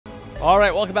All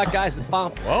right, welcome back, guys. Whoa,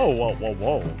 whoa, whoa,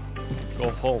 whoa. Go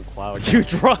home, Cloud. You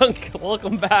drunk.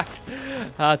 Welcome back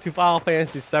to Final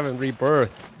Fantasy VII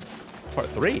Rebirth. Part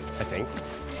 3, I think.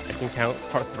 I can count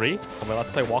part 3 of my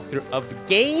Let's Play walkthrough of the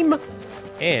game.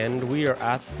 And we are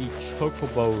at the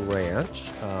Chocobo Ranch.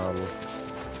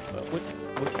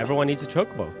 Everyone needs a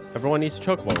Chocobo. Everyone needs a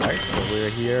Chocobo, right? So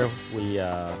we're here. We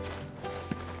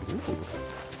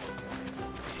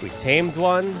tamed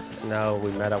one. Now we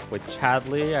met up with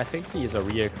Chadley. I think he's a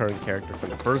reoccurring character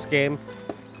from the first game.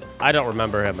 I don't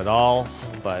remember him at all,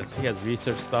 but he has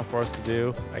research stuff for us to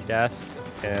do, I guess.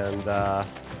 And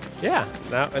yeah,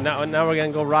 now we're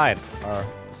gonna go ride our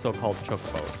so-called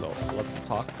Chocobo. So let's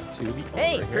talk to the owner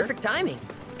Hey, here. perfect timing.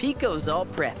 Pico's all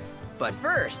prepped. But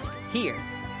first, here,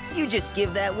 you just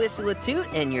give that whistle a toot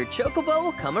and your Chocobo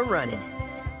will come a-running.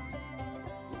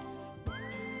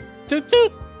 Toot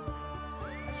toot!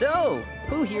 So,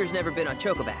 who here's never been on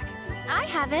Chocoback? I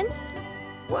haven't.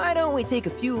 Why don't we take a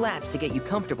few laps to get you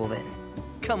comfortable then?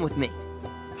 Come with me.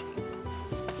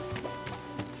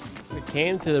 I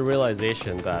came to the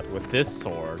realization that with this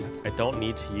sword, I don't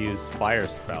need to use fire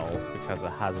spells because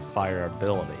it has a fire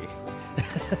ability.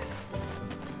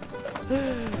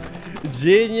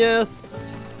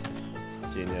 Genius!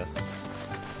 Genius.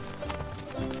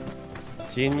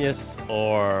 Genius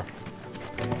or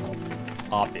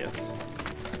obvious.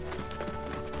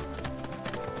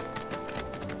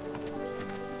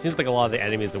 Seems like a lot of the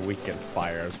enemies are weak against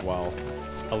fire as well.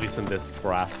 At least in this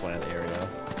grassland area.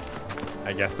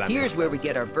 I guess that Here's makes where we sense.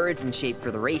 get our birds in shape for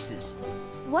the races.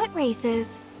 What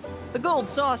races? The gold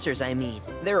saucers, I mean.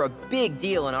 They're a big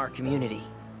deal in our community.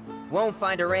 Won't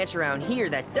find a ranch around here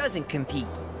that doesn't compete.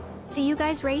 So you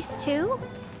guys race too?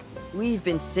 We've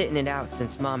been sitting it out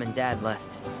since Mom and Dad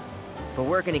left. But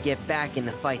we're gonna get back in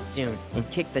the fight soon and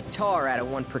kick the tar out of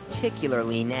one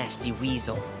particularly nasty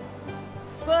weasel.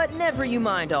 But never you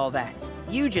mind all that.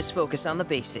 You just focus on the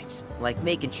basics, like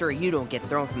making sure you don't get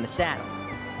thrown from the saddle.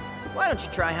 Why don't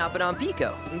you try hopping on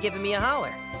Pico and giving me a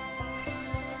holler?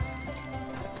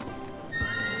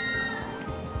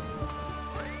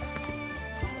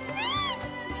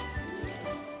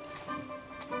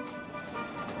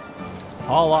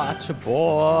 Holla at your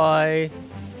boy.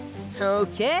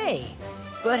 Okay,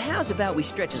 but how's about we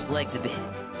stretch his legs a bit?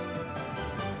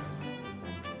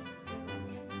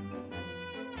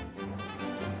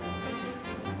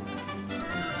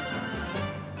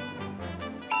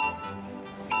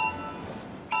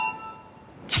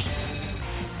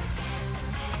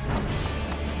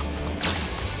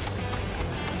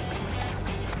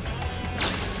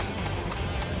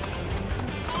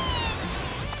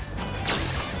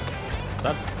 Is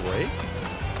that break?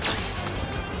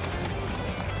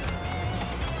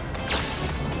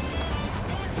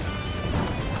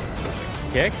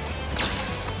 Kick?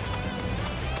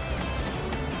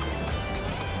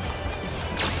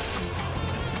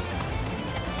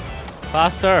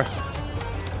 Faster!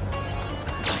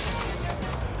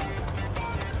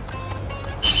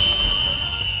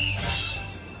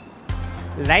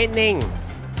 Lightning!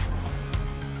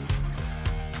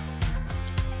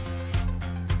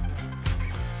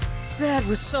 That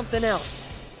was something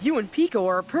else. You and Pico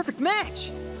are a perfect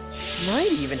match.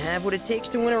 Might even have what it takes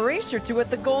to win a race or two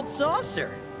at the Gold Saucer.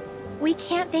 We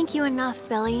can't thank you enough,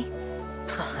 Billy.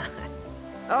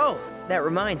 Oh, that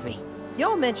reminds me.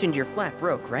 Y'all mentioned your flat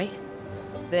broke, right?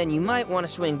 Then you might want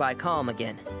to swing by Calm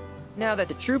again. Now that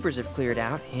the troopers have cleared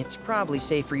out, it's probably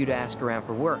safe for you to ask around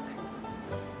for work.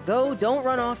 Though, don't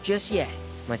run off just yet.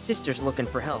 My sister's looking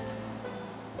for help.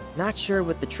 Not sure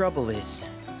what the trouble is.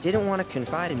 Didn't want to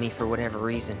confide in me for whatever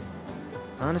reason.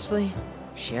 Honestly,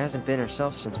 she hasn't been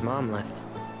herself since Mom left.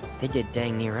 They did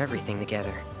dang near everything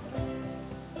together.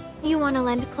 You want to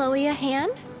lend Chloe a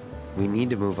hand? We need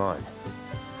to move on.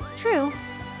 True,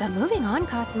 but moving on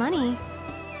costs money.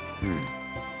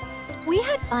 We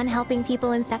had fun helping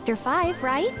people in Sector 5,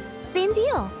 right? Same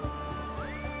deal.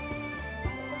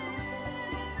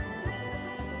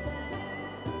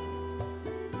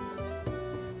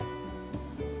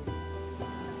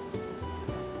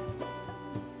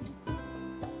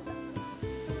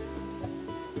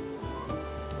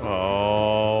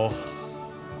 Oh.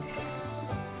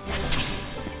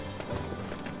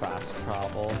 Fast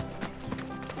travel.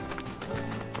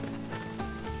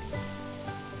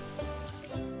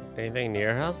 Anything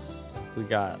near us? We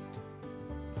got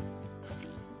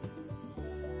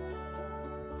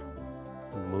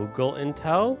Moogle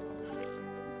intel.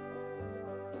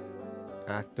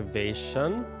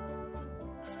 Activation.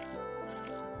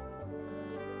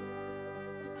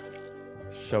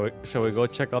 Shall we go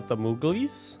check out the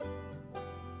Mooglies?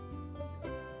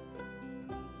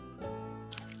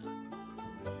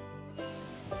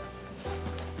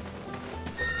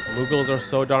 Muggles are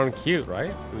so darn cute,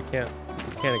 right? We can't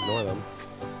ignore them.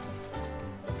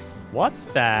 What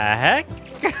the heck?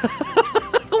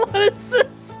 What is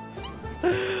this?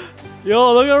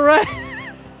 Yo, look at Red.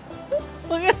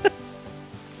 Look at it.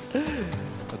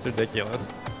 That's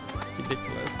ridiculous.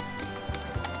 Ridiculous.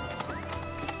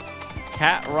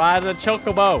 Cat ride a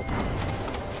chocobo.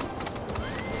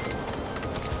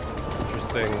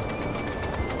 Interesting.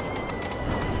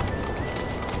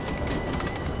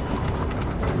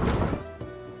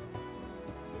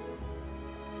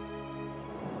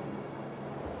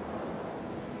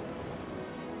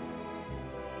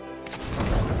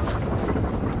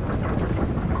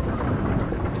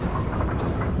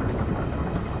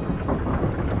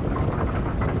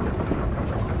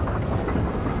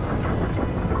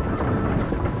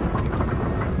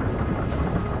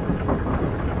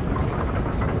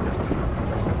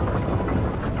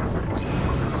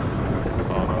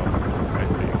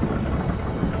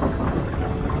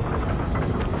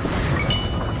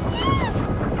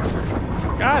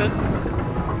 Got it.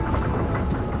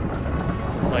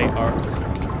 Play art.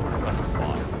 A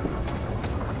spot.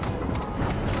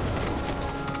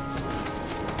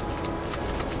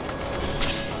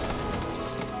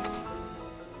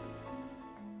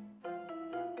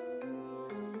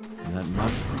 That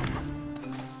mushroom.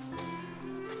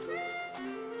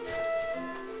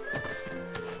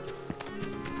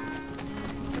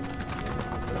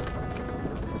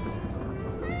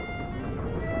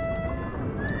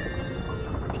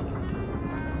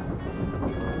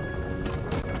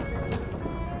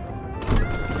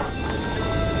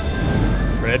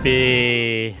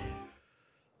 Trippy.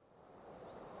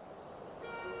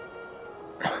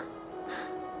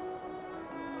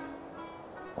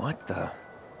 What the?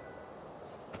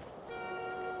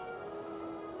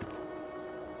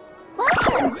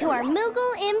 Welcome to our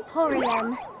Moogle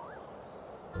Emporium.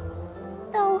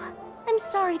 Though, I'm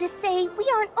sorry to say,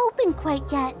 we aren't open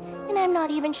quite yet, and I'm not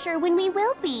even sure when we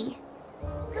will be.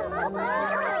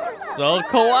 So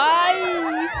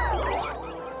kawaii.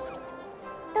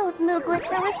 Those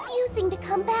Mooglets are refusing to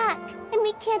come back, and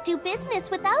we can't do business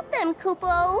without them,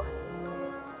 Kupo.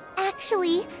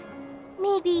 Actually,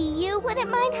 maybe you wouldn't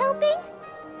mind helping?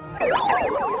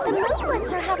 The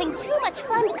Mooglets are having too much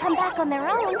fun to come back on their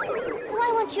own, so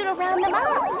I want you to round them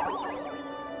up.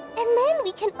 And then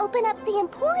we can open up the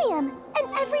Emporium,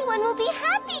 and everyone will be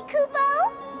happy,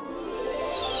 Kupo!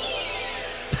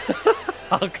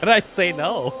 How could I say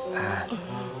no?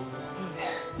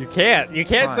 You can't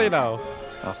Fine. say no.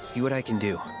 I'll see what I can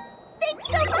do. Thanks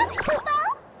so much,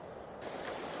 Kupo!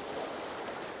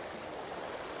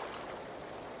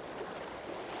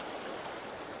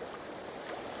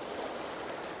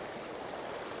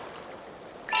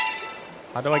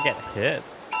 How do I get hit?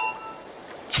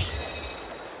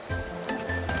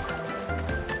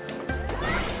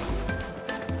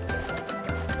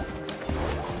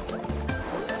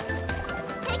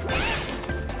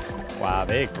 Wow,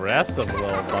 they aggressive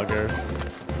little buggers.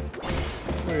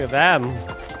 Look at them.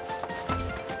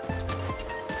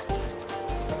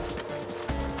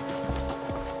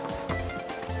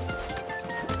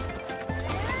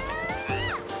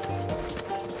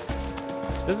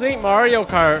 This ain't Mario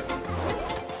Kart.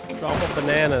 Drop of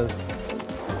bananas.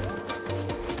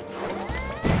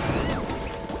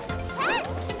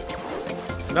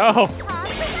 No.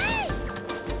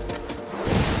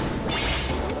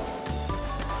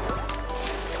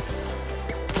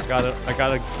 I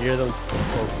gotta gear them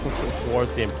or push them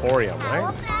towards the Emporium,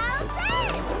 right?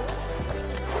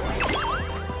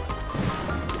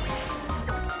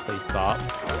 Please stop.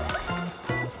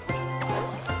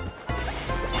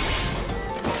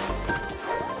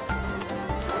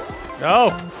 No!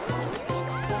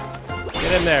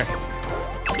 Get in there.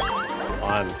 Come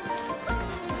on.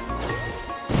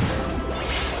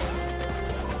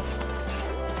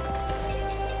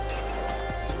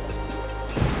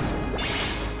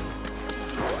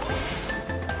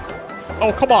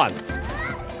 Oh, come on.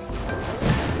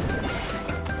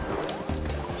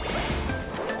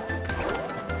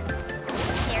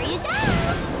 There you go.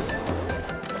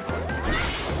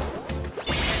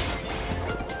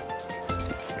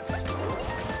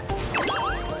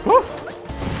 Whew.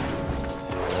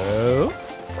 So,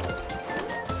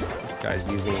 this guy's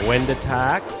using wind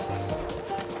attacks.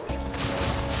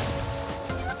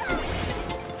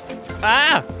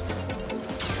 Ah!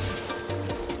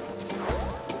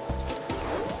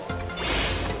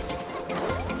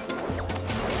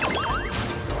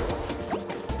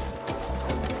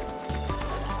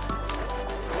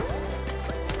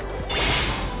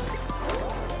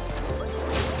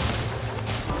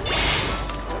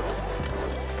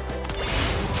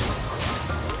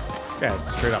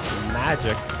 guy's straight up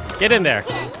magic. Get in there.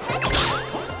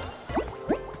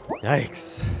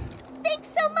 Yikes. Thanks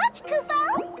so much, Kupo!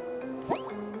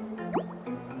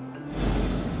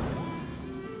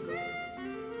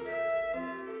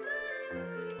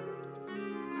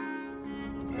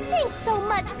 Thanks so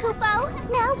much,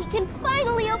 Kupo! Now we can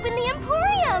finally open the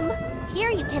Emporium! Here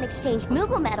you can exchange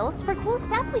Moogle medals for cool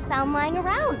stuff we found lying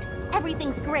around.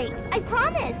 Everything's great, I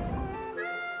promise!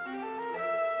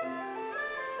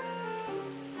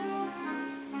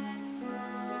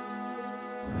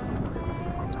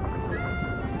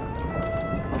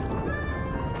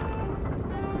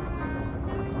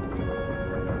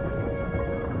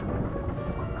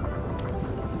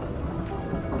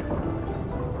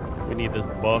 We need this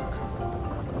book.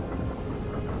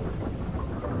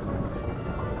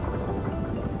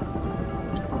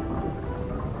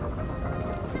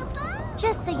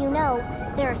 Just so you know,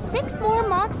 there are 6 more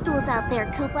Mog Stools out there,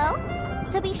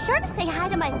 Kupo. So be sure to say hi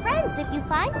to my friends if you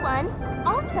find one.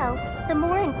 Also, the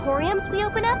more Emporiums we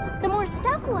open up, the more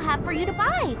stuff we'll have for you to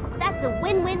buy. That's a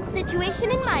win-win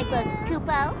situation in my books,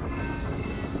 Kupo.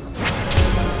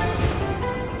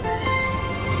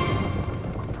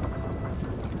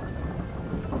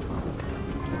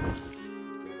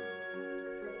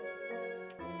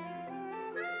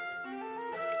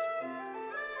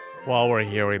 While we're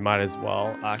here, we might as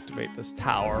well activate this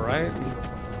tower, right?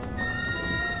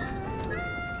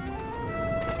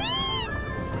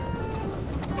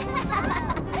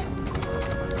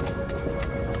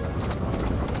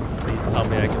 Please tell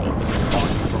me I can open this box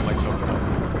from my Chocobo.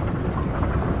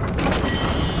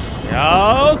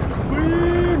 Yes,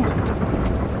 Queen!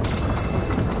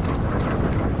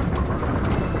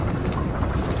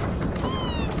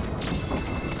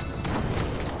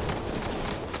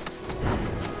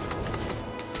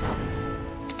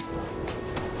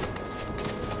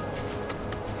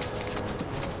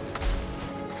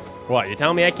 What, you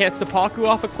telling me I can't seppuku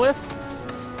off a cliff?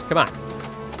 Come on.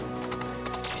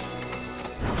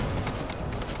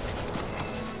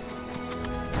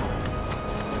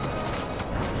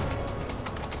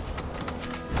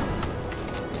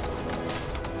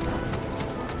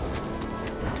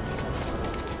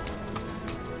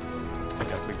 I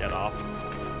guess we get off.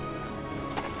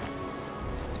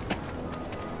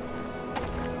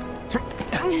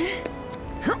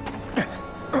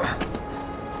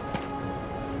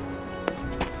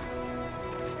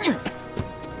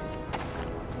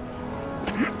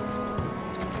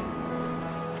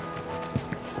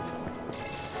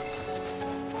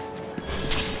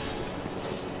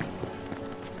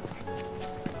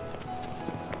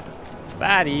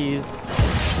 Baddies.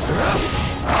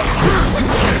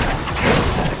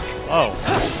 Oh.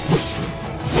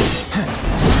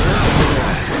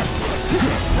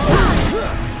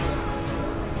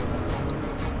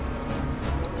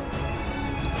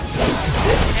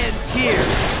 This ends here.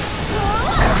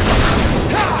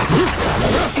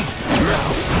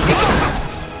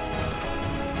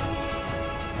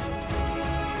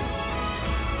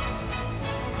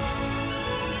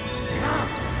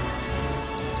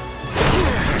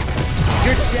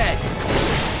 Dead.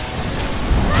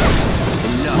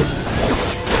 Enough.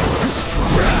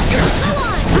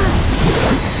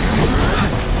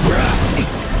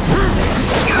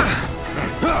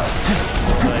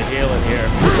 Really healing here.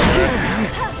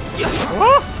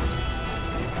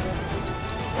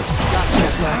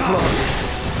 Can't last long.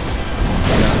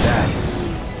 Got that.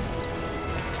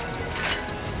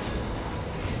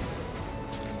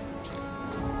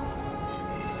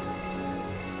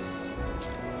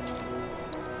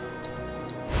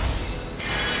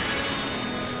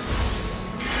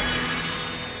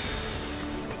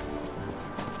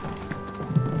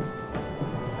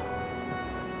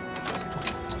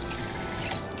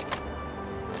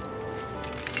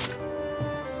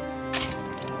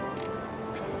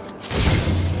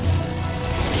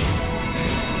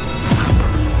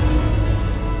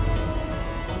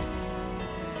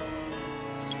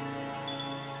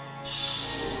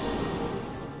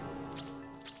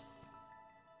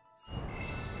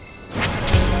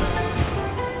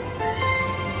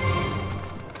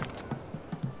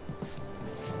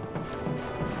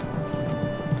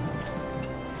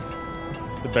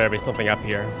 There better be something up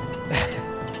here.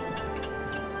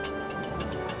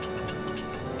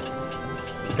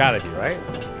 It's gotta be, right?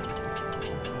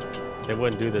 They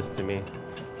wouldn't do this to me.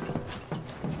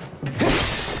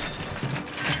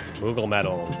 Moogle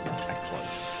medals.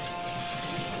 Excellent.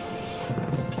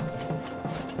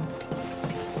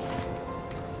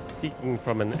 Speaking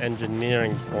from an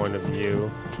engineering point of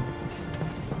view,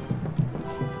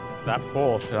 that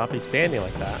pole should not be standing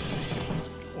like that,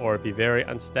 or be very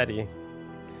unsteady.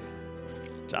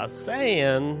 Just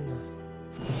saying.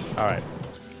 All right.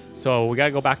 So we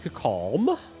gotta go back to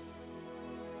Calm.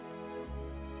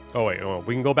 Oh wait,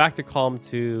 we can go back to Calm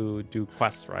to do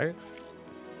quests, right?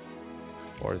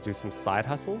 Or do some side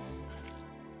hustles.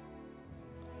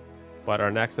 But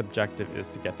our next objective is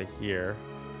to get to here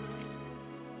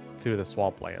through the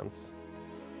swamplands.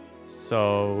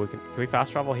 So can we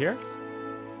fast travel here?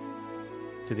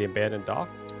 To the abandoned dock?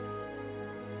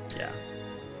 Yeah.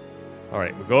 All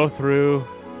right, we go through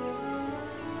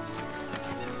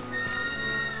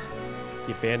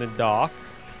the abandoned dock.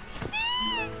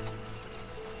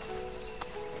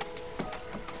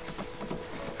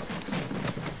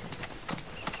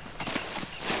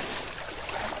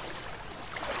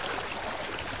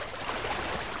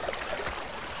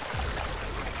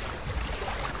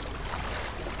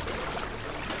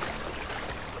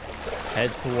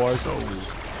 Head towards. So,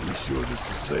 you sure this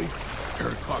is safe?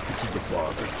 Air pockets of the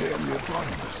bog are damn near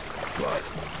bottomless.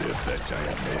 Plus, there's that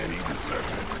giant man-eating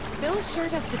serpent. Bill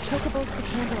assured us the Chocobos could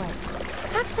handle it.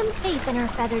 Have some faith in our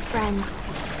feathered friends.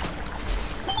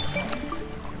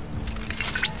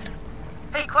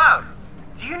 Hey, Cloud.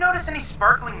 Do you notice any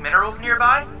sparkling minerals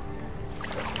nearby?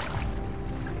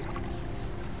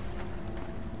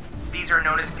 These are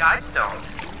known as guide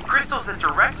stones. Crystals that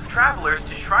direct travelers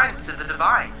to shrines to the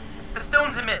divine. The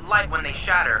stones emit light when they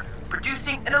shatter,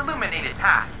 producing an illuminated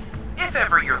path. If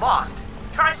ever you're lost,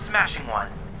 try smashing one.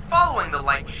 Following the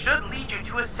light should lead you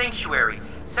to a sanctuary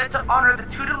set to honor the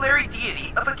tutelary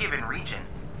deity of a given region.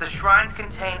 The shrines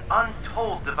contain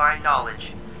untold divine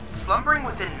knowledge, slumbering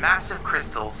within massive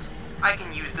crystals. I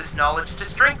can use this knowledge to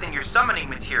strengthen your summoning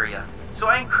materia, so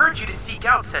I encourage you to seek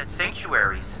out said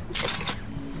sanctuaries.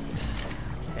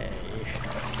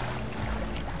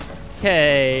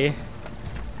 Okay.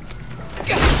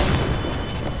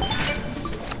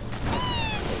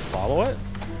 Follow it.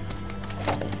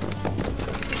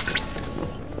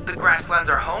 The grasslands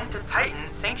are home to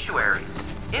Titan's sanctuaries.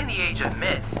 In the Age of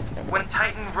Myths, when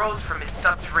Titan rose from his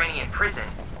subterranean prison,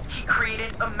 he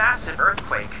created a massive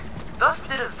earthquake. Thus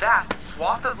did a vast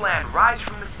swath of land rise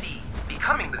from the sea,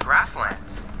 becoming the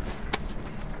grasslands.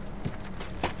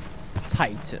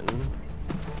 Titan.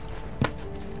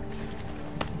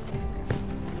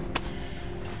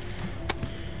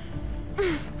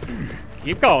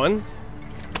 Keep going.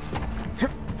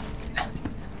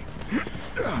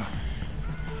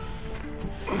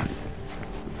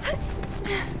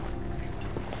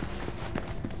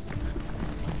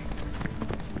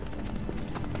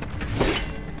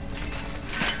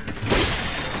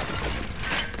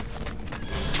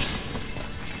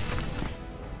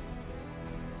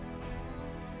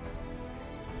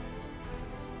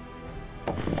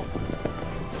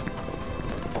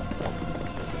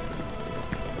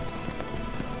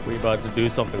 We about to do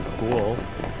something cool.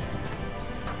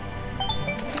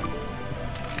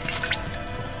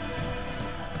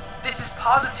 This is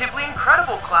positively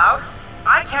incredible, Cloud.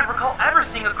 I can't recall ever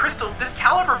seeing a crystal of this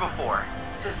caliber before.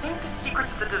 To think the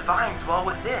secrets of the divine dwell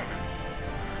within.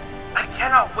 I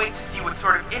cannot wait to see what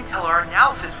sort of intel our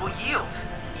analysis will yield.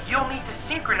 You'll need to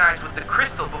synchronize with the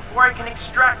crystal before I can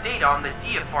extract data on the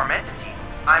deiform entity.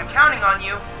 I'm counting on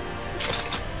you.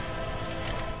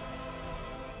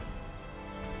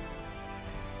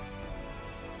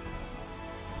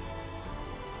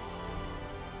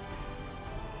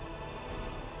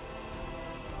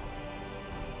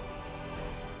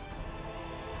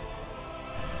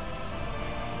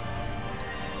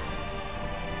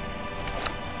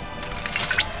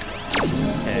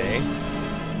 Okay.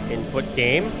 Input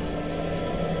game.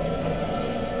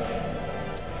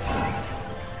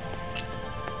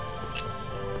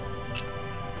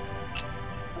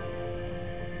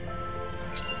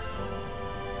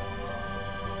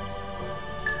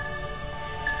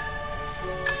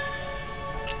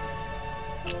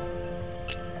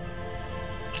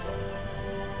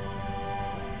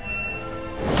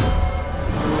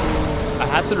 I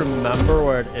have to remember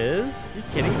where it is? Are you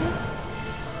kidding me?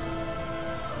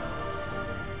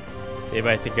 Maybe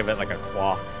I think of it like a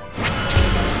clock.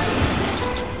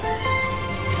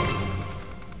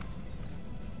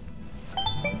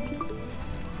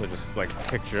 So just like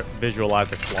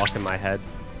visualize a clock in my head.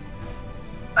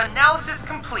 Analysis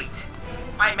complete.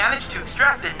 I managed to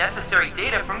extract the necessary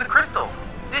data from the crystal.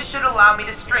 This should allow me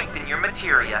to strengthen your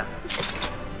materia.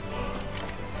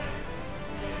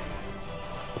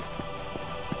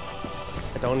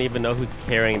 I don't even know who's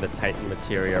carrying the Titan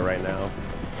materia right now.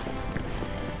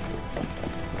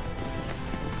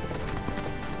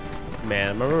 Man,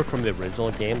 I remember from the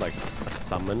original game, like, a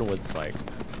summon was like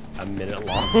a minute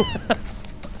long.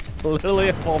 Literally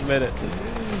a full minute.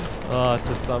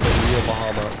 To summon Neo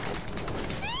Bahama.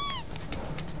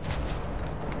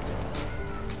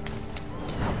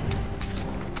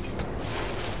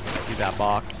 that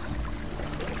box.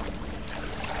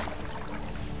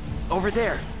 Over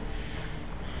there.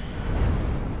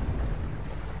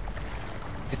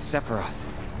 It's Sephiroth.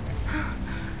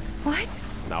 What?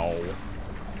 No.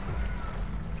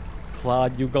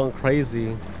 Cloud, you gone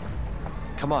crazy.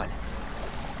 Come on.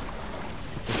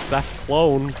 It's a Seth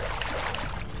clone.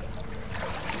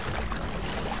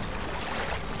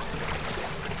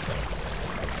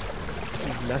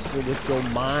 He's messing with your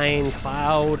mind,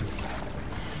 Cloud.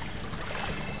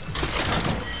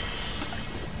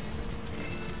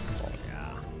 Oh,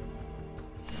 yeah.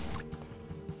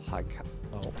 Hi,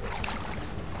 oh.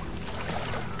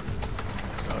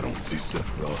 I don't see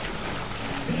Sephiroth.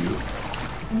 You?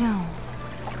 No,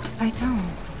 I don't.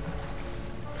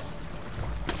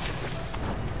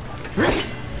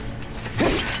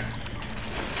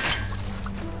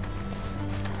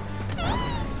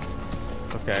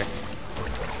 It's okay.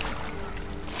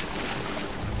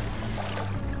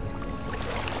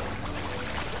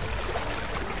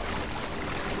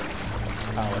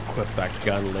 I'll equip that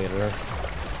gun later.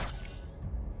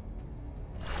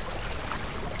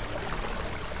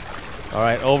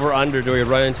 Alright, over, under. Do we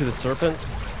run into the serpent?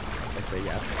 I say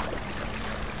yes.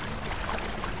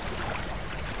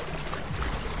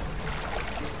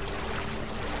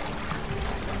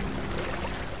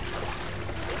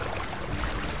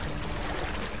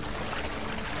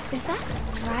 Is that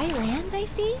dry land I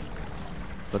see?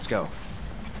 Let's go.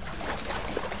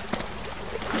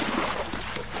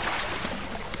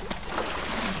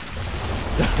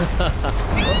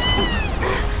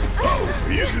 Oh,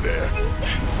 easy there.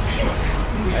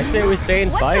 I say we stay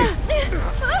and fight.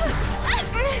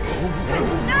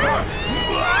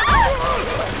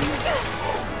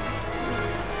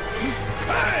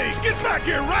 Hey, get back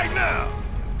here right now!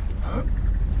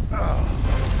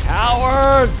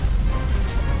 Cowards!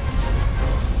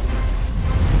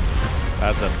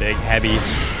 That's a big heavy.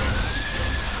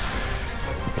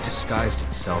 It disguised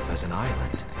itself as an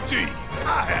island. Gee,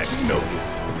 I hadn't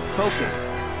noticed.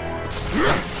 Focus.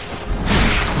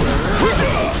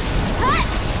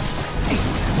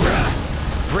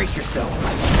 Brace yourself.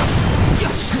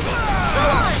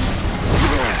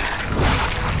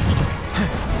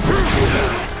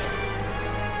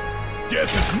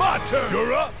 Guess it's my turn.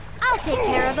 You're up. I'll take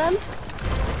care of him.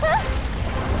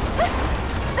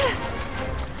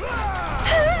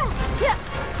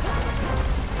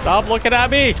 Stop looking at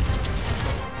me!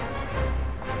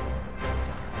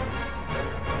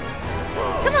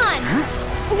 Come on.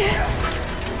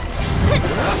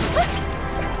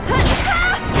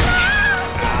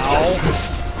 Ow.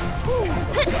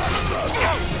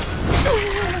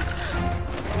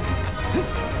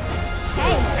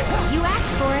 Hey, you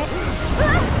asked for it.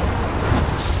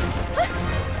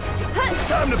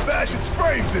 Time to bash its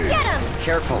frames in. Get him.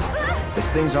 Careful. This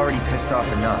thing's already pissed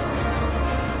off enough.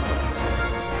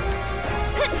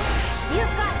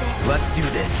 You've got this. Let's do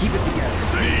this. Keep it together.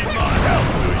 Need my help.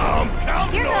 I'm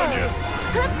counting Here on goes. you.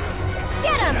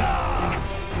 Get him.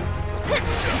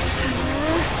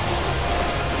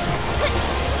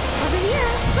 Over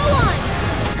here. Go on.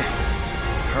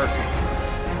 Perfect.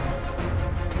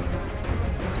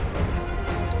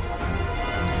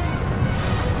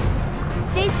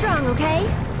 Stay strong, okay?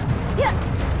 Yeah.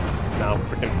 Now I'm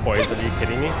freaking poisoned. Are you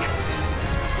kidding me?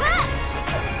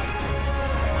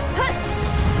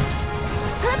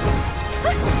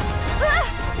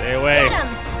 Stay away. Get him.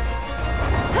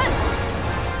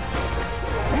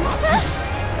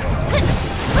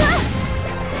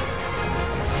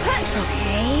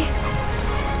 Okay.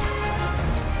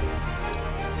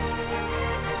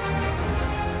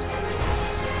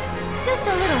 Just a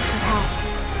little should help.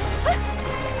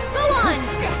 Go on.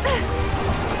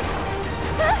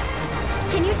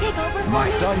 Can you take over for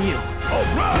Might's me? on you. All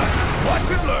right.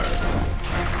 Watch and learn.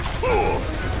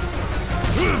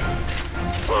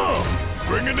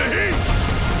 Bringing the heat.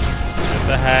 Get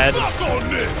the head. Suck on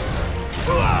this.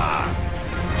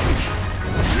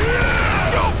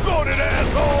 Choke on it,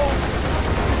 asshole.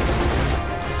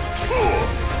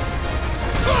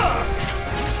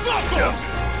 Suck on it.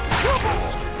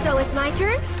 So it's my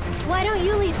turn? Why don't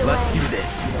you lead the Let's way? do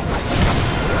this.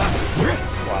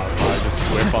 Wow, I just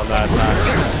whip on that attack.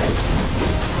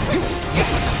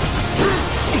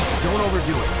 Don't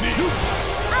overdo it.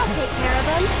 I'll take care of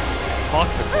him.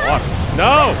 Toxic waters.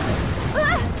 No!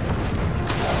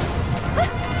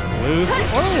 Loser.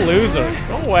 What a loser.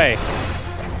 Go away.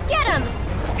 Get him.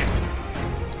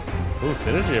 Ooh,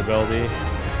 synergy ability.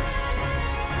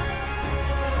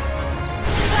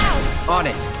 Cloud. On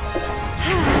it.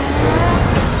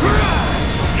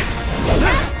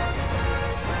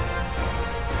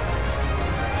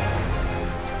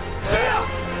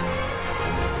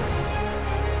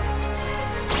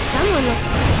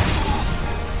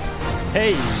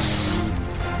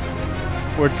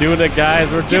 We're doing it,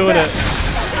 guys. We're doing it.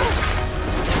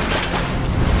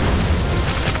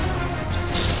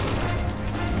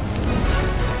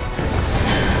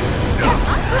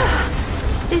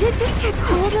 Did it just get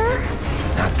colder?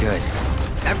 Not good.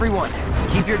 Everyone,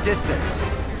 keep your distance.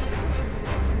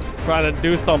 Trying to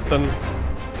do something.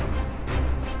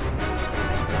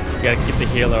 Gotta keep the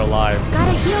healer alive.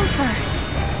 Gotta heal first.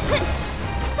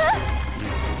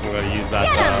 I'm gonna use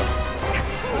that.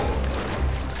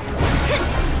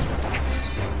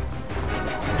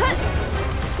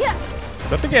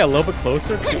 Do I have to get a little bit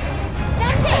closer to?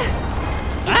 That's it.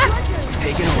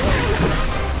 Take it over.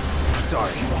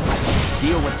 Sorry.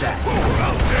 Deal with that.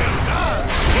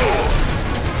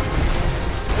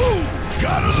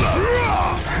 Gotta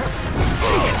love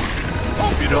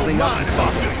It's building up to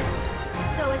something.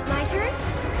 So it's my turn?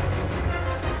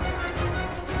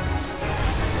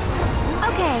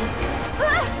 Okay.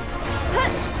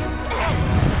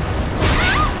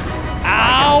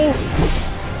 Ow!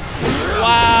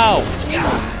 Wow!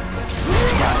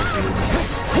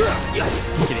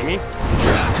 You kidding me?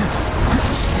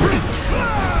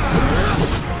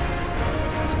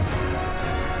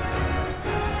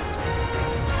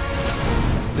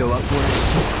 Still up for it?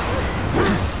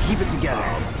 Keep it together.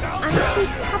 I should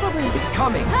probably... It's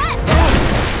coming.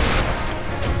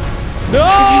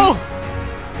 No!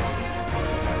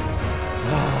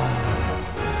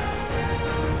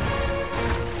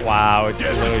 Wow, it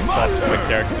literally stopped the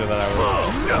character that I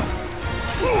was.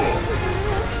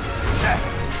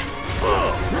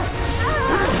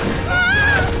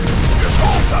 Just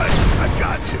hold tight. I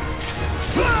got you.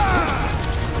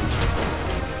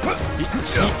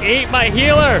 He ate my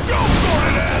healer! Go for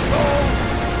it, asshole!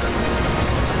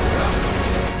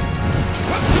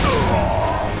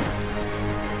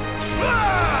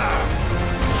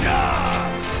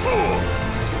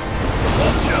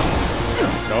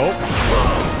 Nope.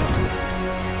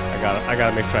 I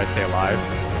gotta make sure I stay alive.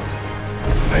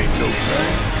 Ain't no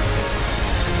thing.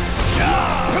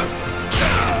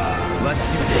 Let's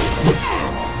do this.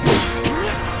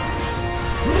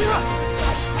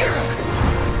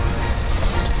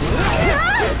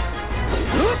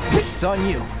 It's on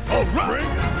you. All right.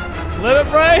 Let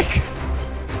it break!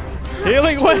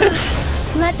 Healing wind!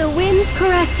 Let the winds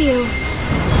caress you.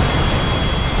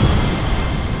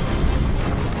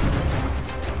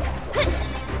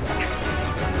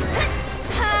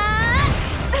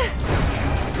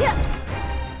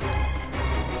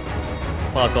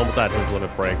 Cloud's almost at his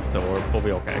limit break, so we'll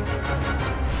be okay.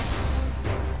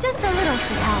 Just a little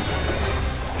should help.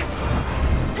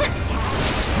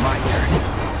 My turn.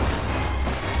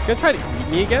 He's gonna try to eat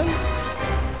me again?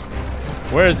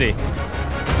 Where is he?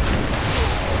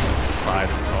 Tried.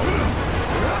 Oh.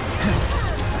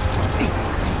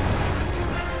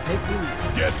 Take me.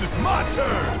 Guess it's my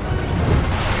turn.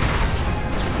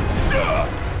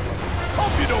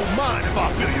 Hope you don't mind if I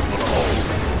fill you full of holes.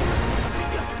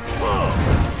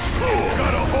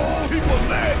 Got a whole heap of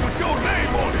land with your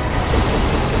name on it.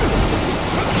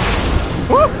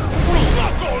 Wait,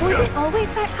 was it always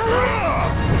that color?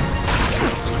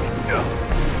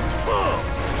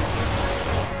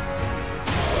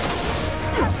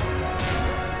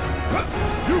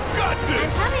 You got I'm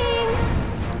this. coming.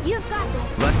 You've got this.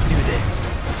 Let's do this.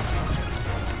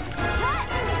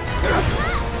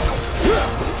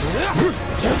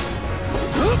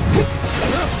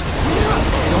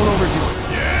 Don't overdo it.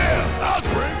 Yeah, I'll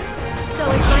bring it. So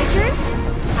it's my turn?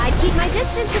 I'd keep my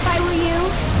distance if I were you.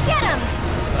 Get him!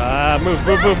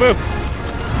 Move.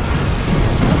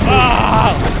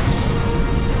 Ah!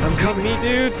 I'm coming. Me,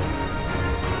 dude.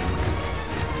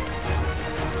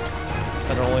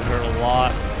 That'll only hurt a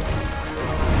lot.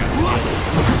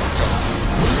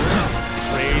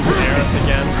 Raise Aerith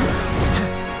again.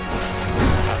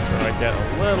 After I get a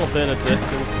little bit of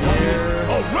distance here.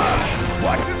 All right.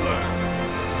 Watch and learn.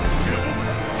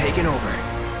 Taking over.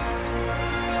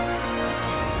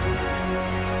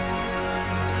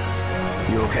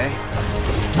 You okay?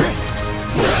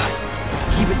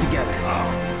 Keep it together.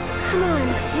 Come on,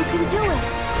 you can do it.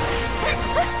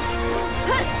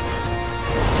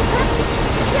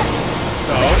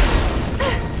 So,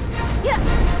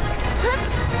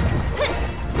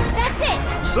 That's it!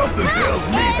 Something tells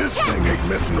me this thing ain't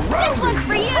messing around This one's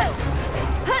for anymore. you!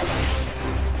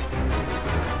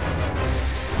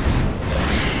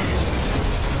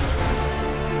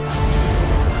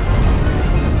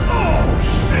 Oh,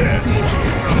 shit.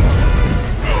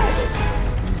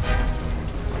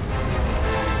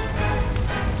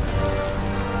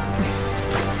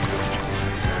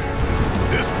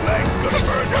 This slang's gonna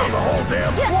burn down the whole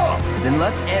damn swamp. Then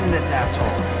let's end this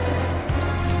asshole.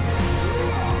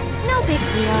 No big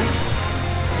deal.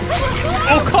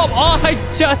 Oh, come on! I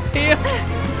just healed!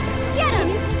 Get him!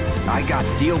 I got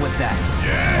to deal with that.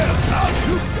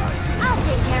 I'll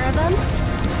take care of him.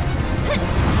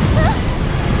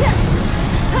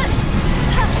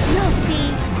 You'll see.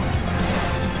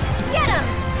 Get him!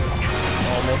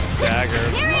 Almost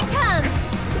staggered. Here he comes!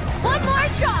 One more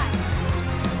shot!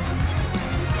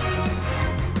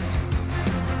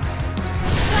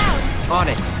 Cloud, On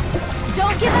it.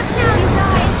 don't give up now, you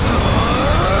guys!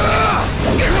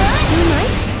 You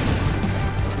might?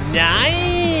 Nice!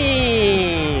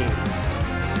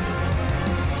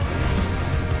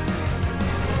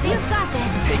 You've got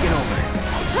this. Take it over.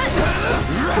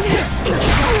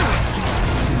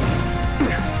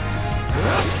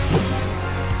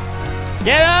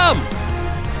 Get him!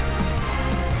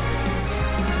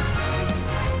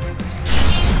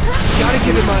 Gotta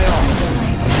give it my all.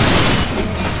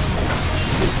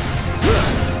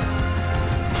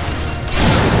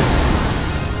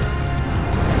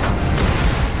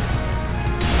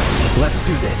 Let's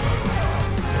do this.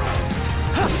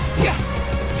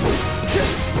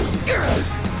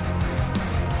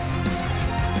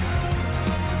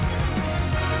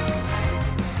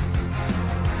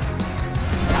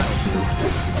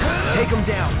 Take him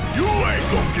down. You ain't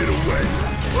gonna get away.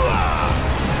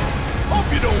 Hope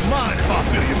you don't mind if I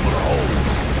fill you full of holes.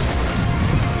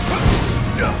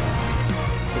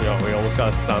 Yo, we almost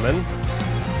got a summon.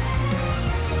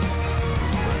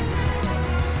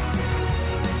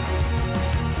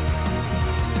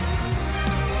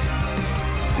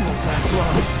 Won't last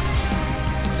long.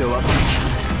 Still up.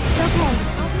 It's okay.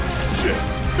 Shit,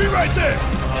 be right there.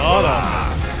 Hold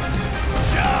on.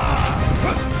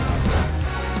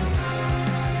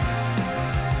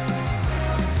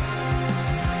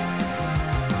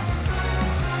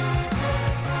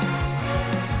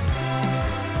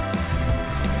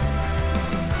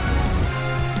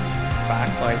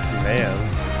 Backline command.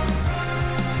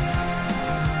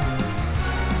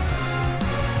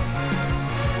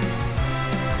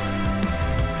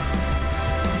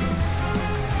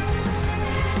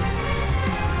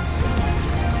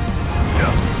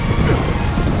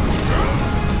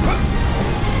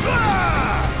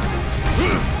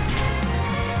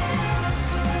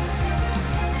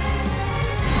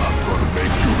 I'm gonna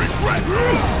make you regret.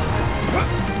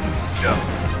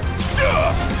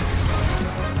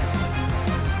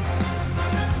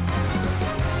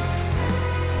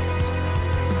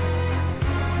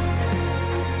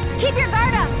 Keep your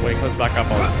guard up! When he comes back up,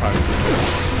 I'll try to do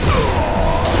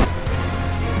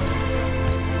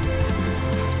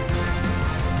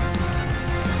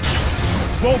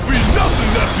Won't be nothing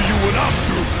left of you when I'm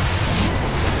through.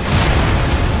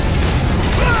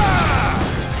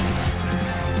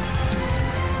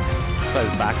 Try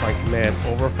his backline command.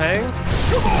 Overfang.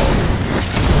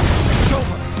 It's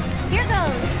over. Here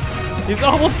goes! He's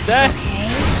almost dead.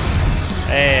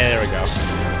 Hey, there we go.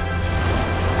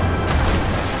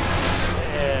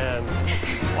 And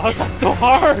why is that so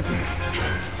hard?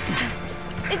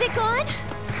 Is it gone?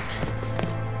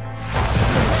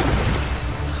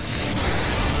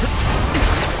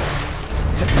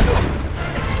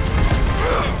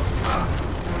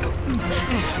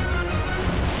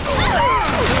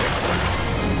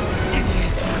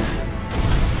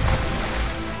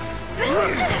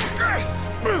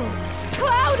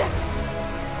 Cloud!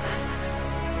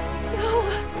 No.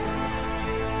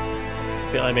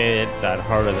 I feel I made it that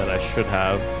harder than I should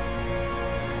have.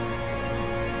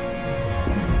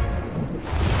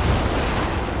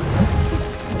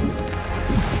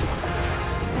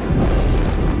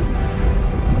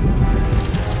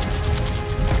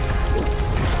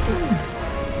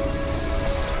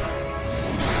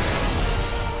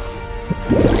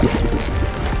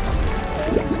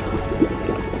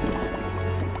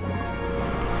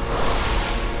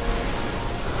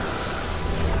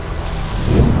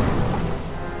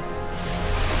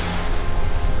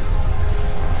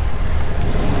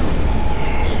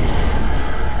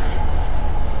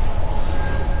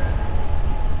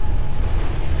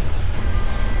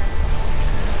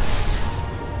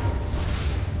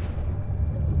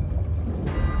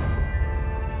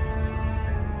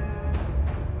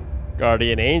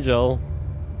 Guardian Angel.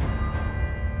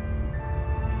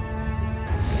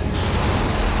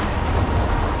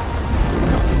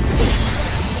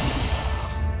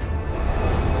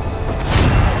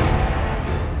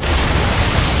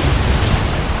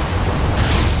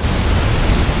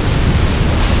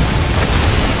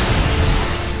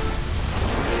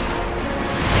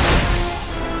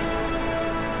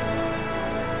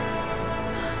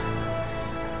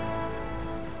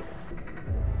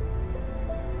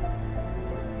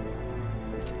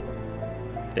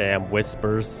 Damn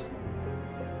whispers.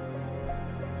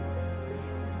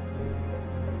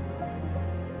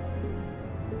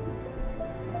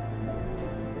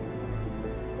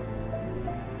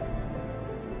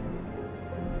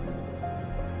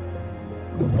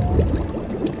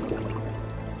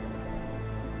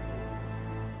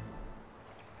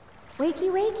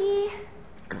 Wakey, wakey.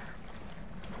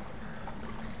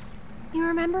 You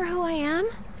remember who I am?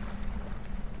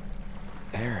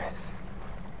 Aerith.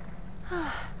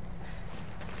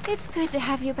 It's good to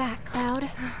have you back, Cloud.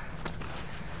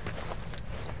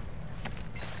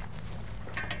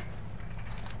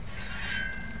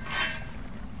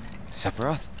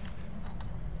 Sephiroth?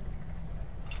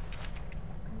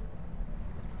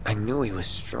 I knew he was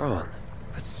strong,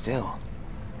 but still.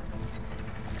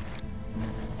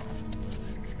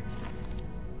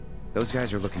 Those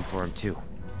guys are looking for him too.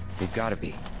 They've gotta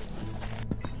be.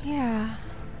 Yeah,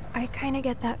 I kinda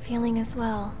get that feeling as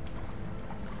well.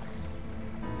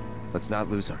 Let's not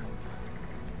lose him.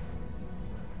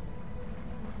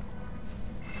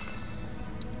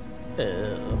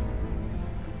 Ew.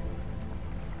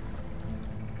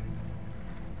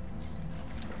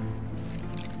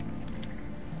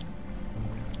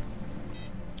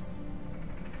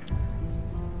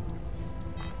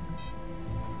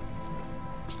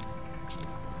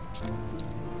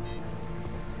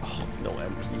 Oh, no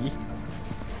MP.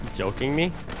 You joking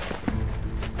me?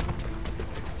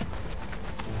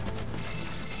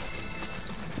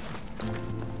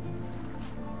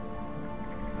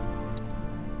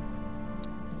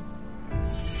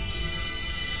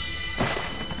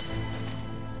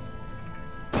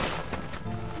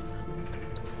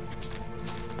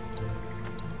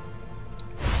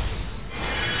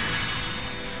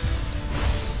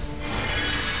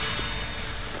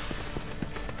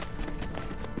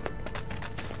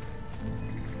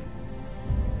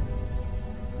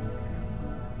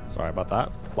 Sorry about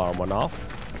that. Alarm went off.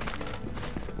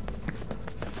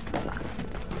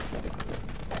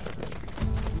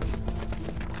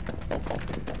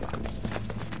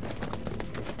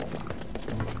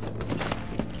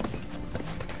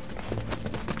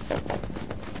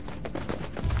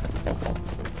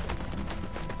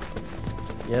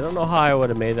 Yeah, I don't know how I would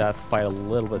have made that fight a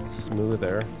little bit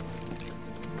smoother.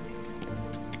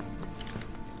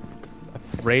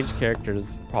 Ranged character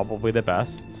is probably the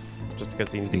best, just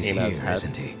because he needs to He's aim at his here, head.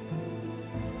 isn't he?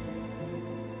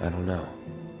 I don't know.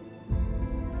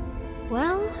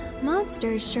 Well,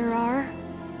 monsters sure are.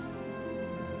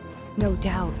 No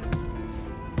doubt.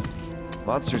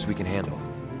 Monsters we can handle.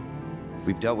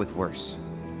 We've dealt with worse.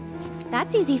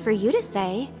 That's easy for you to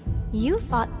say. You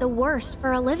fought the worst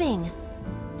for a living.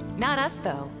 Not us,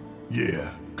 though.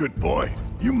 Yeah, good point.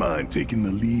 You mind taking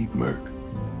the lead, Merc?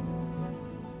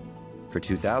 For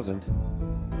 2,000.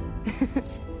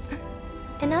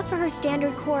 Enough for her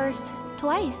standard course.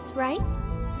 Twice, right?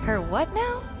 Her what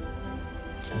now?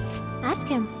 Ask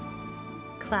him.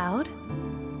 Cloud?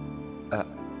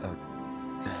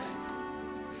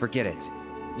 Forget it.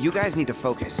 You guys need to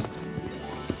focus.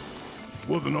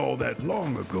 Wasn't all that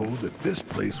long ago that this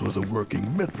place was a working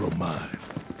mithril mine.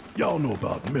 Y'all know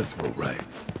about mithril, right?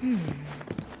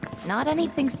 Not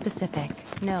anything specific,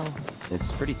 no.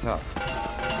 It's pretty tough.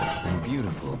 And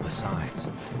beautiful besides.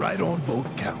 Right on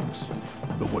both counts.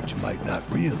 But what you might not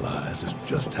realize is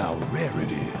just how rare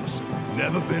it is.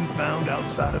 Never been found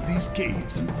outside of these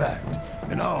caves, in fact.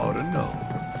 And I ought to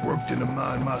know. Worked in a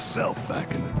mine myself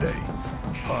back in the day.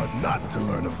 Hard not to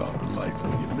learn about the life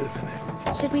when you live in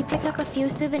it. Should we pick up a few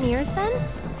souvenirs then?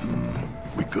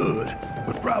 We could,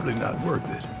 but probably not worth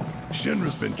it.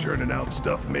 Shinra's been churning out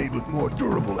stuff made with more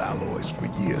durable alloys for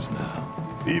years now.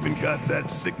 Even got that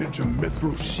signature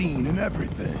mithril sheen and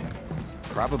everything.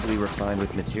 Probably refined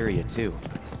with materia too.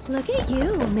 Look at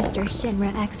you, Mr.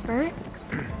 Shinra expert.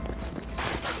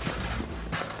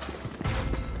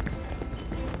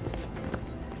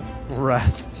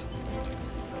 Rest.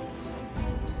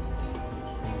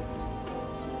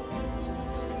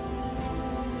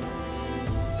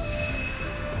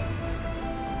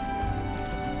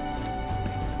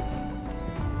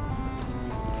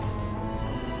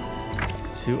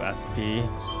 Two SP.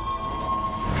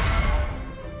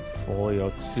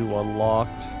 Folio 2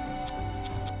 unlocked.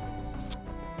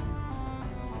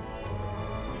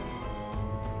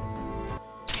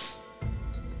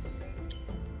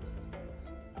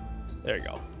 There you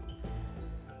go.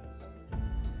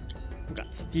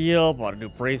 Got steel, bought a new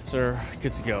bracer.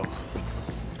 Good to go.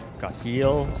 Got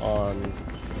heal on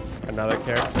another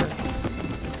character.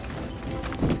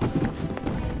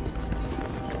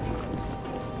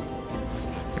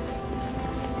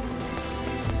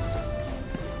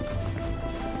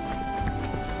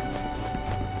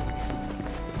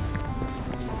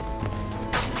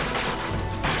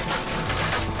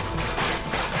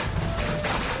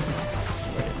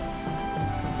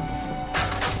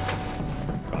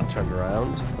 Turned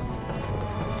around.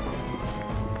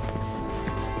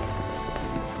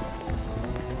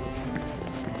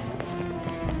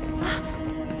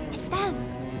 It's that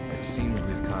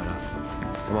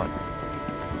Come on.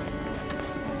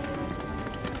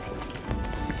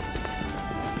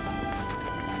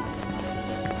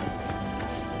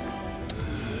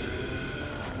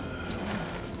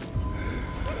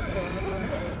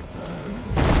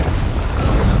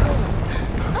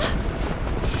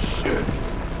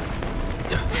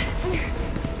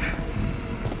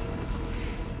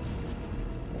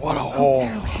 What a hole.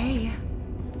 They're okay.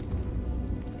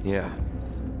 Yeah.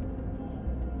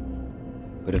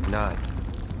 But if not,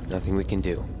 nothing we can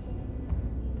do.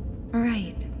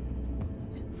 Right.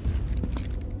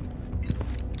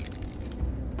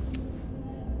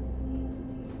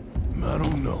 I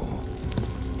don't know.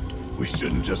 We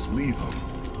shouldn't just leave them.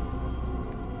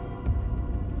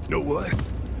 Know what?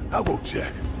 I'll go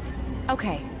check.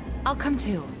 Okay, I'll come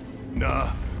too.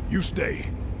 Nah, you stay.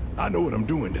 I know what I'm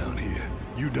doing down here.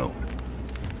 You don't.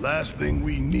 Last thing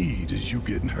we need is you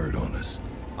getting hurt on us.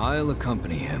 I'll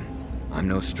accompany him. I'm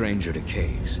no stranger to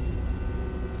caves.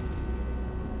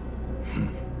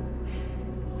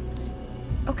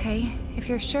 Okay, if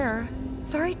you're sure.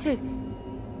 Sorry to...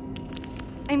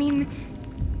 I mean...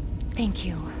 Thank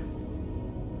you.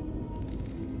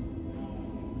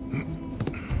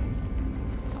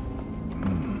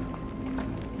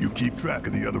 You keep track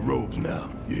of the other robes now,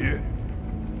 you hear?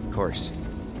 Of course.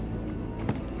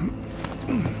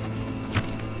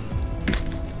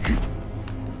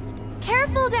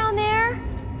 Careful down there!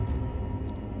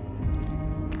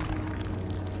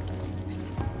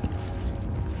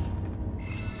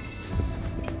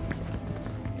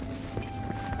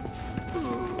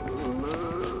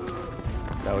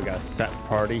 Now we got a set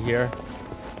party here.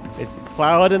 It's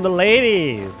Cloud and the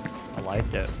ladies. I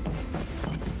like it.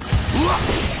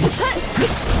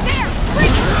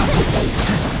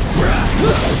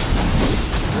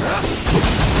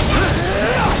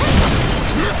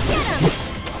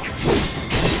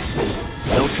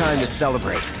 No time to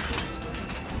celebrate.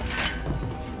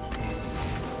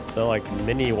 They're like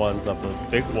mini ones of the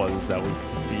big ones that we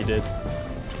defeated.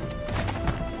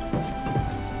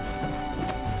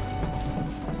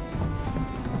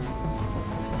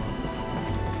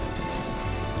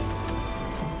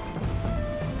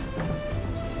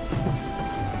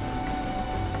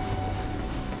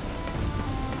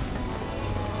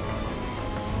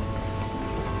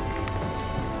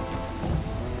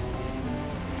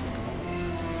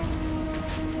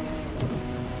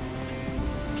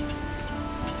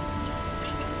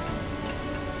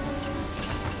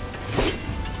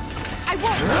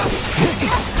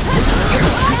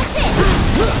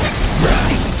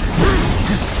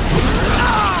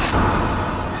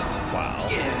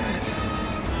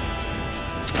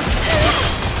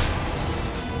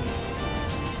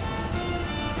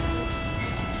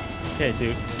 Okay,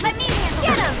 dude. Let me handle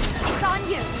Get him! It's on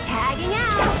you. Tagging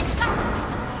out.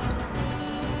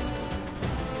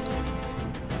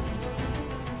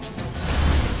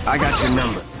 I got your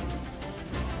number.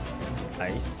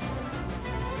 Nice.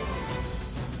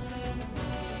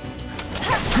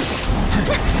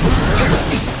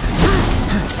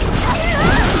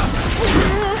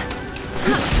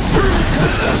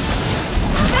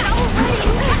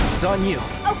 It's on you.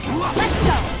 Okay, let's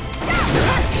go.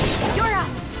 You're up.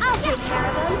 I'll take care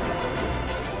of them.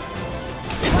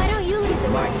 Why don't you lead the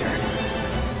My way? turn.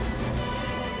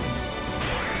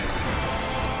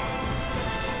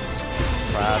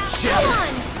 Crap. Come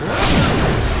on.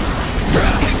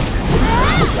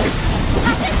 This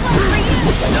one's for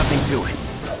you. Nothing to it.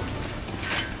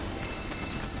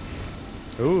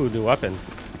 Ooh, new weapon.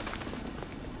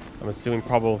 I'm assuming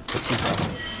probable 50.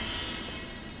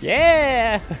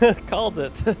 Yeah! Called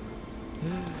it.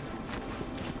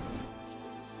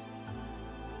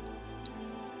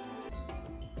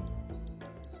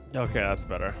 Okay, that's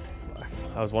better.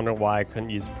 I was wondering why I couldn't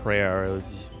use prayer. It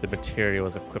was the material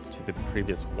was equipped to the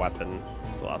previous weapon,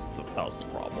 so that was the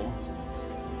problem.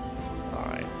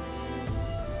 Alright.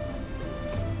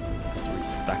 Let's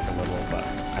respec a little, but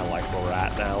I like where we're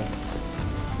at now.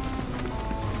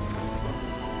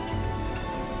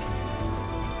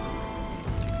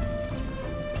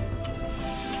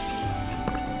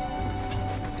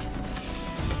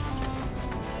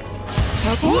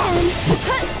 Okay then.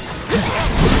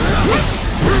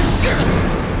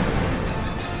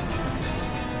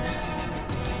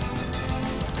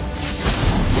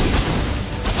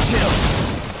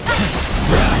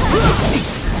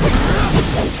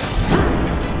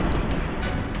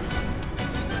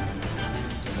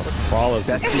 Crawlers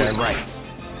Best to get right.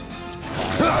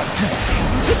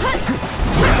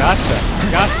 Gotcha.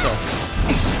 Gotcha.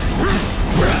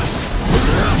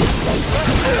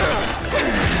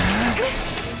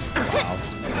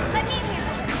 Let me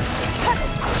handle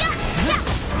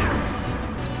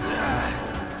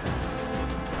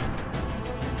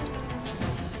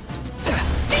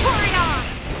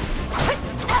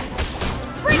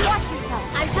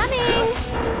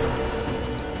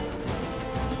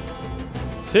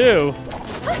 2. Get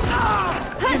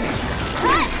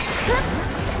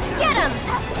him!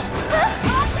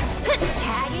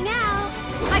 Tagging out.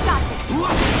 I got this.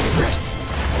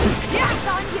 Yeah, it's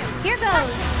on you. Here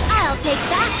goes. I'll take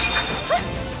that.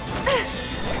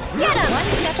 Get him! One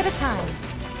step at a time.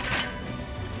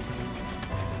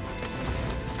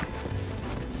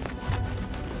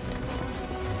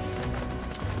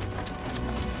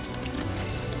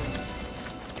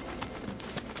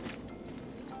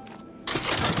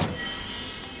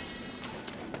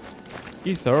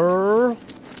 Ether.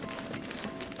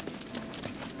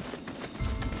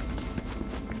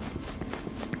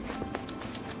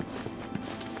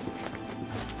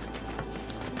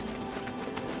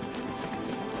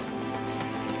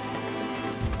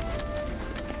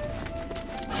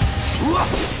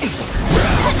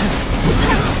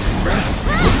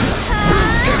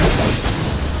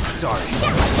 Sorry.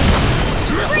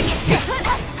 Bring it!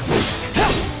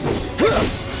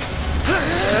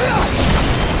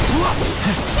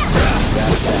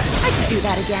 I could do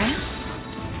that again.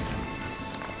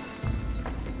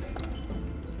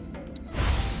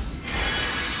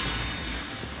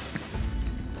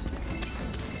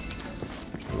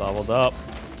 Leveled up.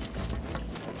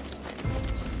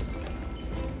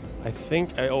 I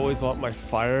think I always want my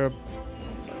fire.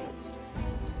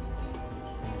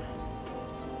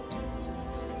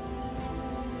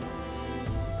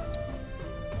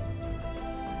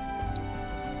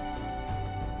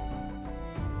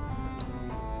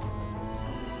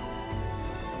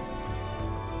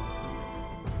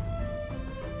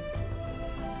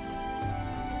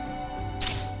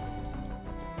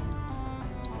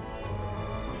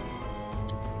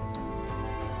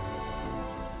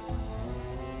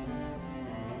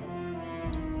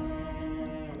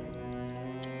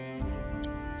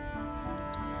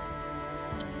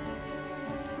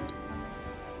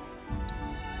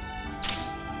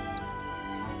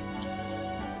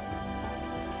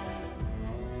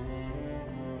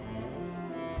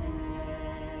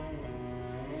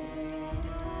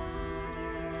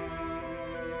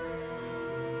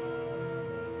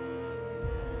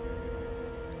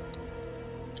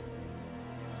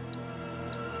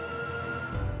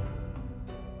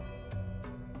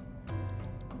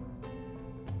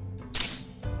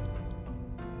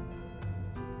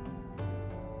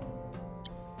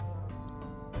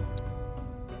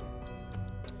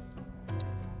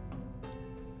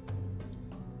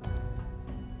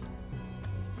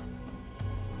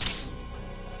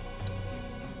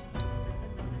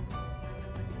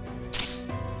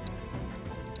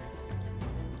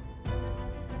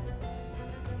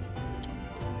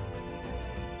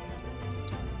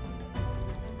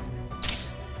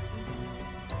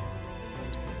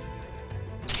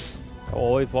 I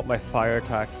always want my fire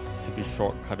attacks to be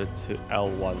shortcutted to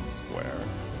L1 square.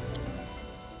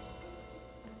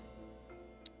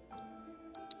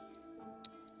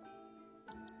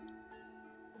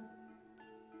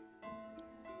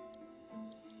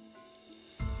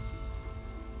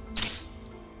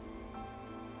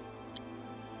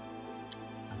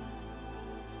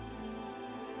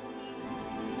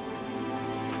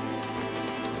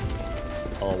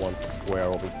 L1 square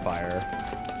will be fire.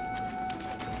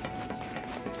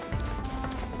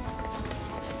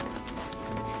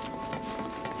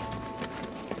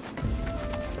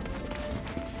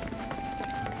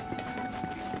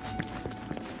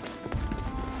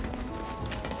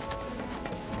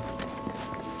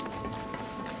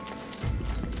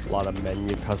 A lot of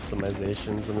menu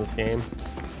customizations in this game.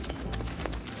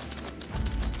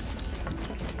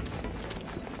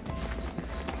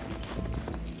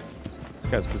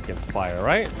 This guy's weak against fire,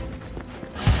 right?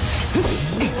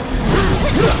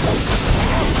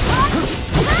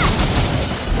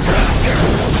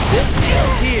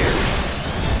 Here.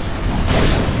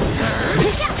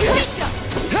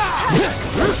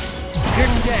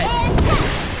 You're dead.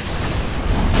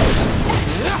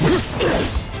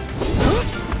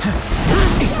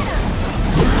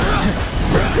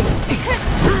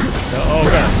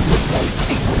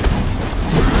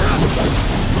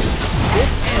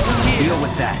 Deal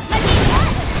with that.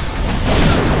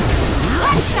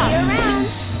 See you around.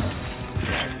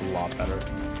 Yeah, it's a lot better.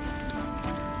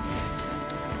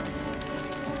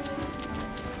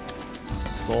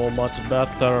 So much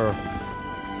better.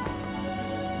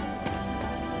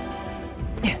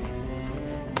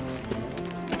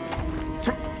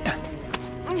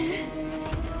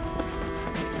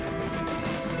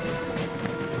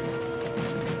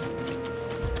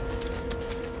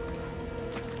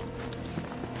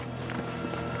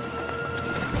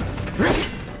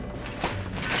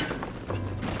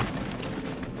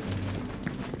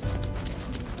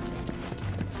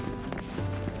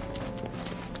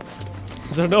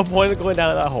 Is there no point in going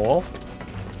down that hole?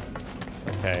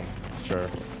 Okay, sure.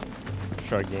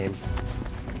 Sure, game.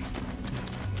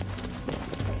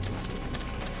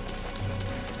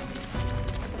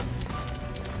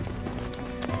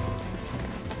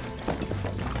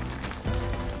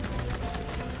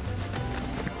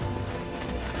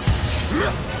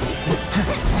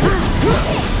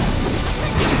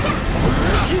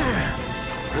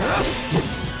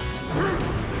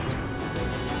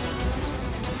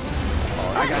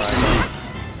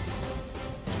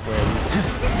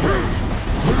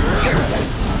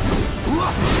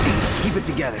 Keep it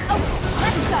together.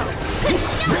 Let's go.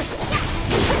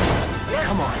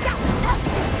 Come on.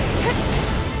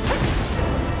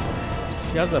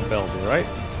 He has that ability, right?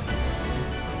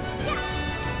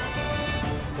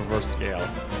 Reverse scale.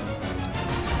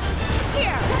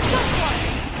 Here, go for it.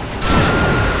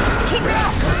 Keep it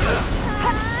up.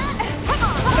 Come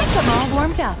on. Get them all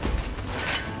warmed up.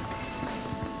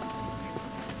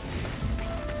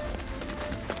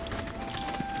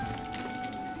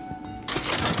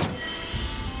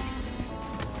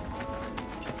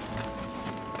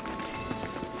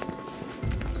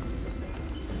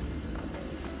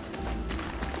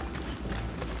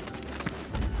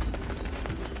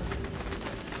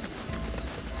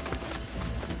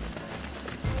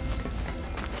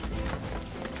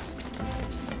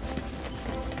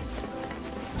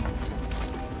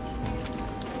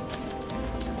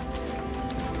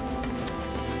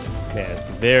 Man, it's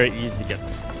very easy to get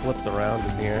flipped around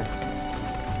in here.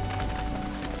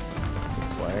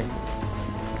 This way.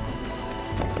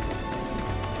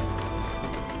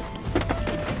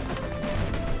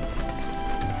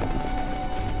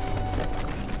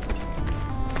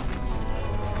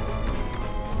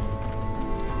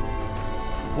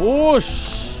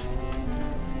 Whoosh!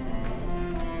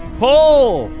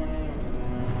 Pull!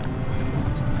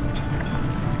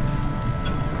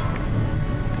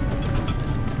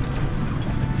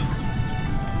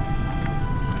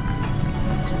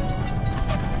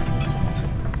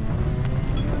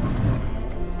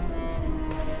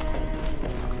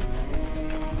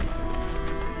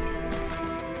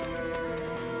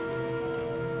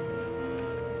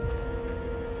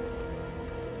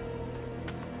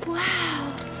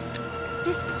 Wow,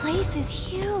 this place is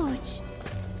huge.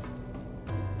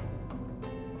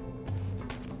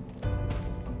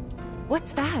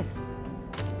 What's that?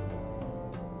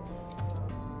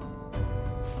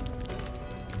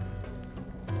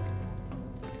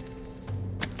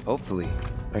 Hopefully,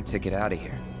 our ticket out of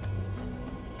here.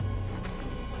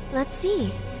 Let's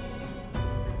see.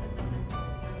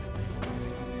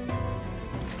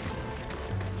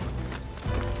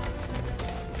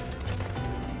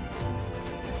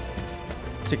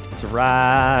 Ticket to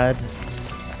ride.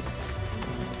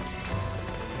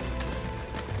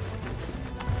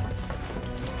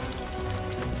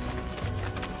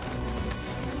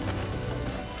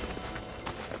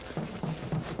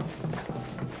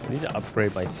 I need to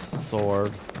upgrade my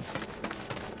sword.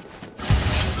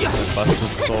 My busted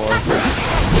sword.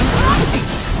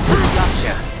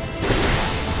 Gotcha.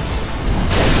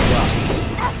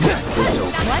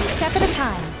 One step at a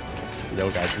time. Yo,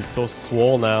 guys, I'm so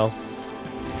swole now.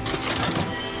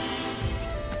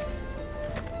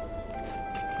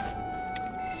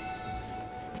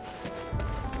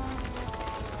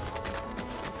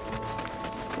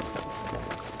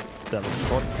 Them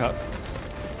shortcuts.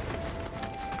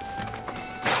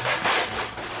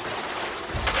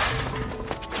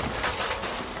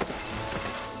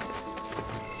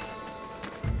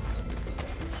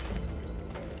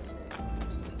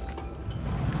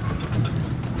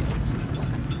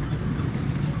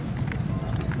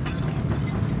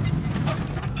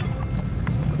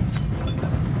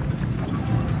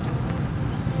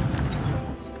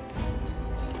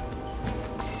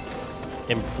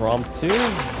 Impromptu.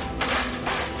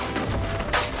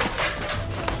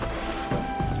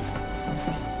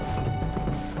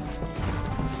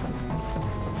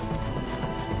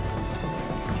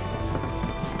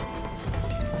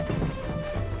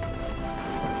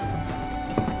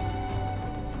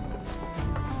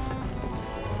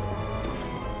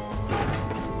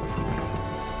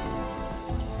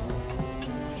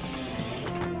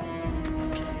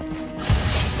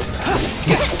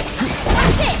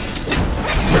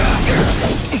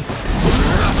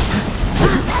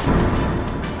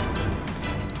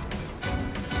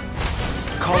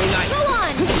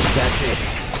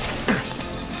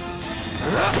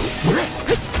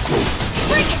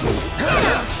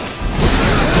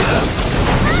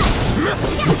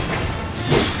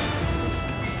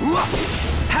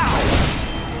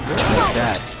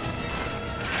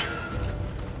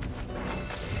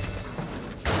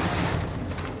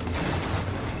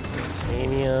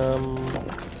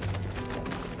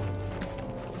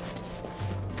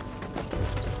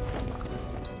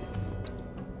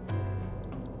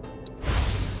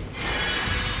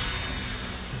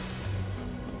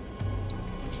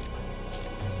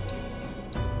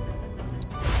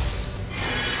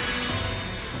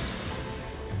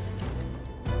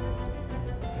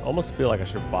 almost feel like I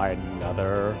should buy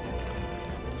another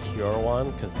cure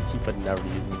one because Tifa never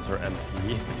uses her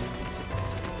MP.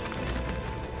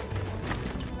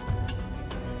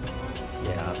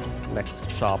 Yeah,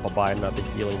 next shop I'll buy another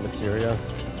healing materia.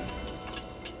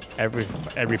 Every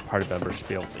party member should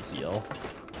be able to heal.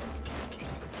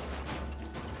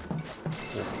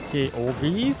 Okay,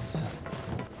 Orbeez.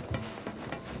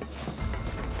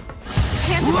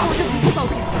 Can't hold his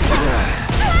focus.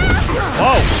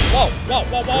 Whoa! Whoa! Whoa!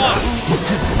 Whoa! Whoa!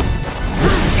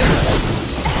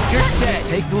 You're dead.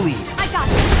 Take the lead. I got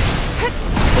this.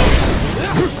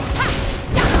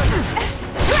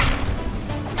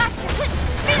 Gotcha.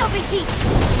 Feel the heat.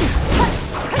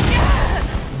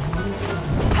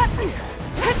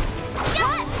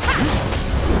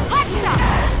 Hot stop.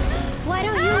 Why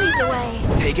don't you lead the way?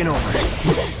 Taking over.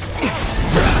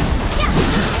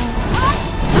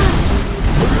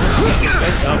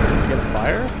 Nice jump against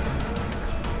fire.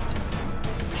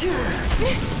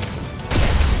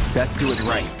 Best do it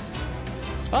right.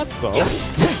 Thought so.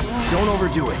 Don't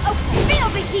overdo it. Okay, feel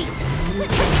the heat.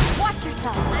 Watch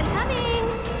yourself. I'm coming.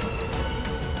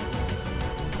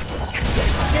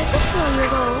 This is slow your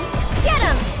roll. Get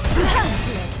him.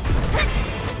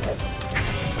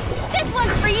 This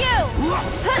one's for you.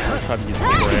 Try to use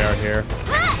big air here.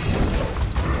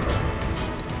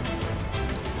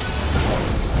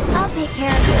 I'll take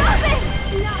care of it. Stop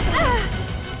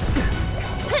it!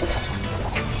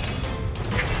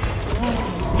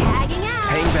 Tagging out.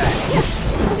 Hang back.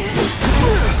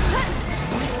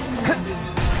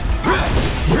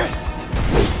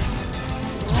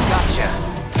 Gotcha.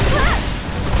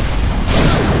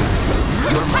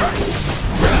 You're mine.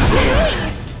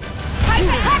 Time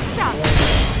to hot stop.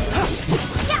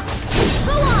 Yeah.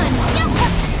 Go on.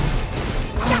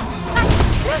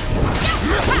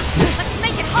 Let's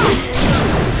make it hot.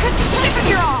 Give it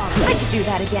your all. I could do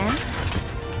that again.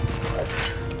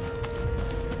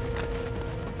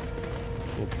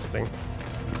 Interesting.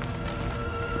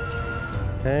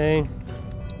 Okay.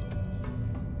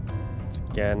 It's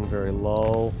again very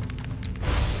low.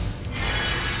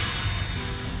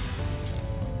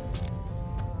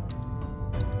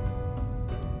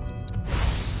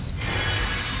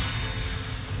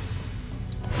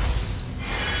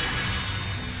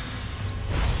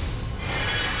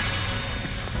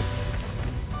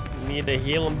 Need a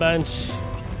healing bench.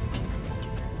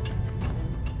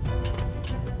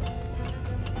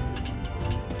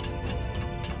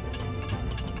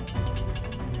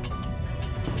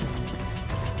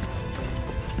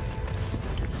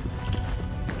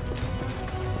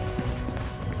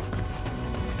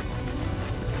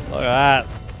 Look at that.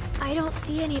 I don't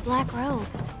see any black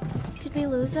robes. Did we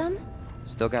lose them?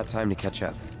 Still got time to catch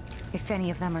up. If any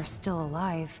of them are still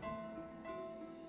alive.